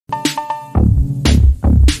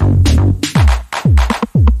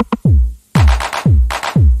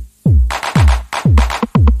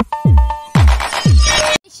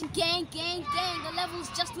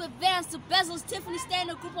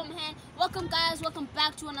guys, welcome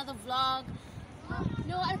back to another vlog.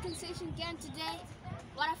 You know what, Sensation again today?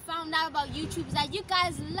 What I found out about YouTube is that you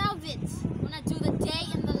guys love it when I do the day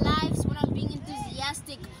in the lives, when I'm being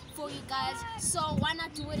enthusiastic for you guys. So why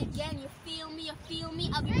not do it again? You feel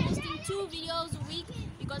me? I'll be posting 2 videos a week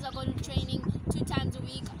because I go to training 2 times a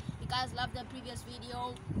week. You guys loved the previous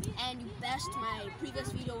video and you bashed my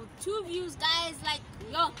previous video with 2 views, guys. Like,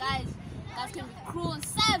 yo, guys can be cruel and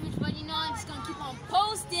savage, but you know, I'm just gonna keep on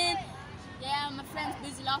posting. Yeah, my friend's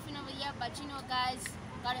busy laughing over here, but you know, guys,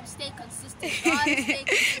 gotta stay consistent.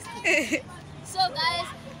 So, guys,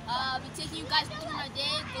 I'll be taking you guys through my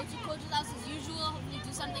day. Go to Coach's house as usual. Hopefully,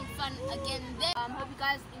 do something fun again there. Hope you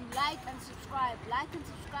guys like and subscribe. Like and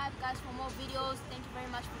subscribe, guys, for more videos. Thank you very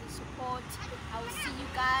much for the support. I will see you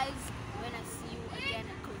guys when I see you again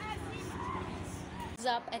at Coach's house. What's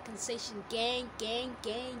up, Sensation gang?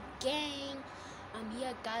 I'm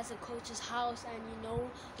here, guys, at Coach's house, and you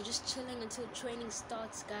know, we're just chilling until training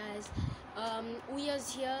starts, guys.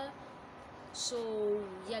 Uya's here, so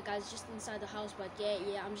yeah, guys, just inside the house, but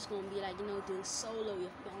yeah, I'm just gonna be like, you know, doing solo, you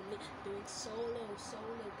feel me? Doing solo,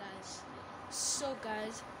 guys. So,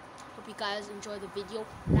 guys, hope you guys enjoy the video.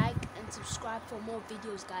 Like and subscribe for more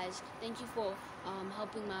videos, guys. Thank you for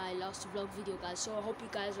helping my last vlog video, guys. So I hope you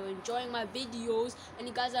guys are enjoying my videos and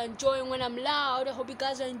you guys are enjoying when I'm loud. I hope you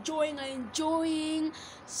guys are enjoying.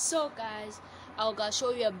 So, guys, I'll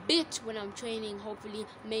show you a bit when I'm training, hopefully.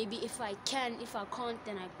 Maybe if I can. If I can't,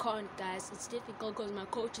 then I can't, guys. It's difficult because my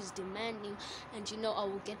coach is demanding, and you know I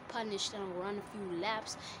will get punished and I'll run a few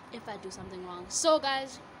laps if I do something wrong. So,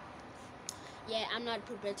 guys, yeah, I'm not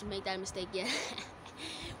prepared to make that mistake yet.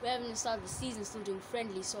 We haven't started the season, still doing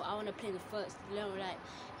friendly, so I want to play the first, you know, like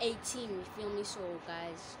 18, you feel me? So,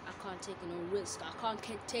 guys, I can't take no risk. I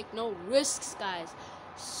can't take no risks, guys.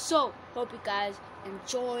 So, hope you guys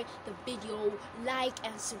enjoy the video. Like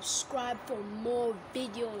and subscribe for more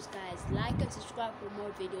videos, guys. Like and subscribe for more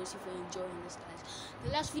videos if you're enjoying this, guys.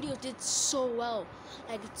 The last video did so well.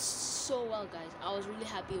 Like, it's so well, guys. I was really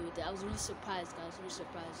happy with it. I was really surprised, guys. Really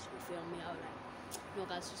surprised. You feel me? I was like, no,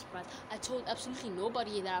 guys, so surprised. I told absolutely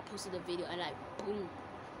nobody that I posted the video, and like, boom.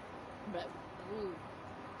 But boom.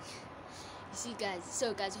 You see, guys.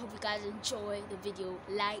 So, guys, hope you guys enjoy the video.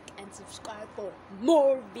 Like and subscribe for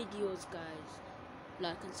more videos, guys.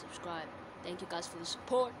 Like and subscribe. Thank you guys for the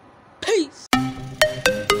support. Peace.